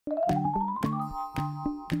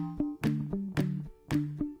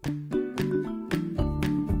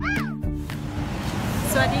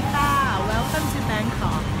Sawadika, welcome to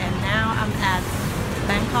Bangkok, and now I'm at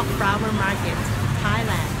Bangkok Flower Market,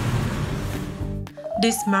 Thailand.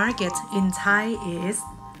 This market in Thai is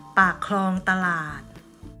ปากคลองตลาด.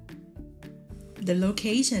 The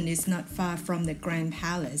location is not far from the Grand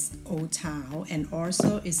Palace, Old Town, and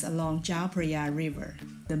also is along Chao Phraya River,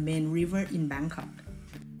 the main river in Bangkok.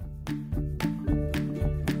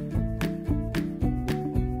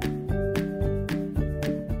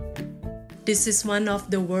 This is one of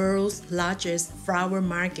the world's largest flower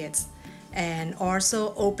markets and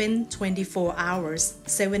also open 24 hours,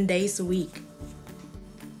 7 days a week.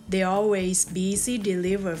 They always busy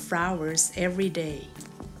deliver flowers every day,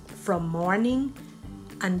 from morning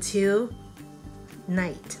until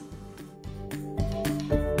night.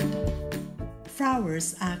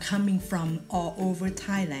 Flowers are coming from all over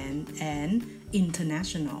Thailand and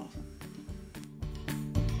international.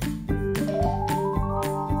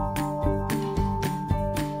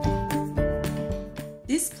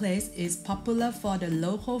 This place is popular for the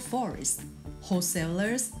local florists,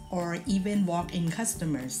 wholesalers, or even walk-in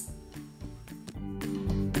customers.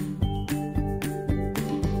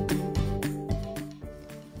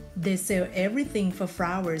 They sell everything for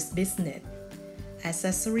flowers business,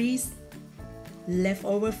 accessories,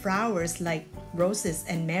 leftover flowers like roses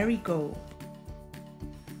and marigold.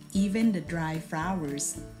 Even the dry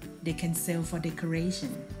flowers they can sell for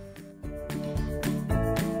decoration.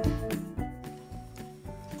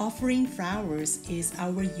 Offering flowers is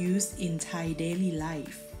our use in Thai daily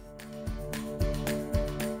life.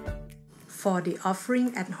 For the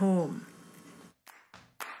offering at home,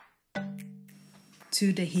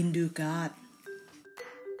 to the Hindu god,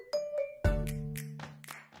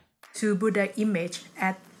 to Buddha image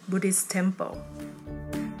at Buddhist temple,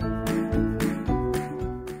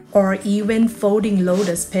 or even folding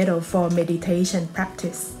lotus petal for meditation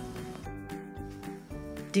practice.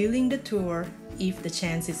 During the tour, if the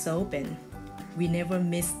chance is open, we never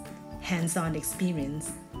miss hands-on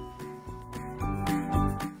experience.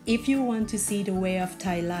 If you want to see the way of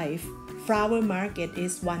Thai life, flower market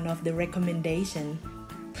is one of the recommendation.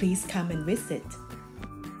 Please come and visit.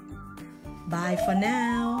 Bye for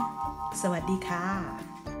now. สวัสดีค่ะ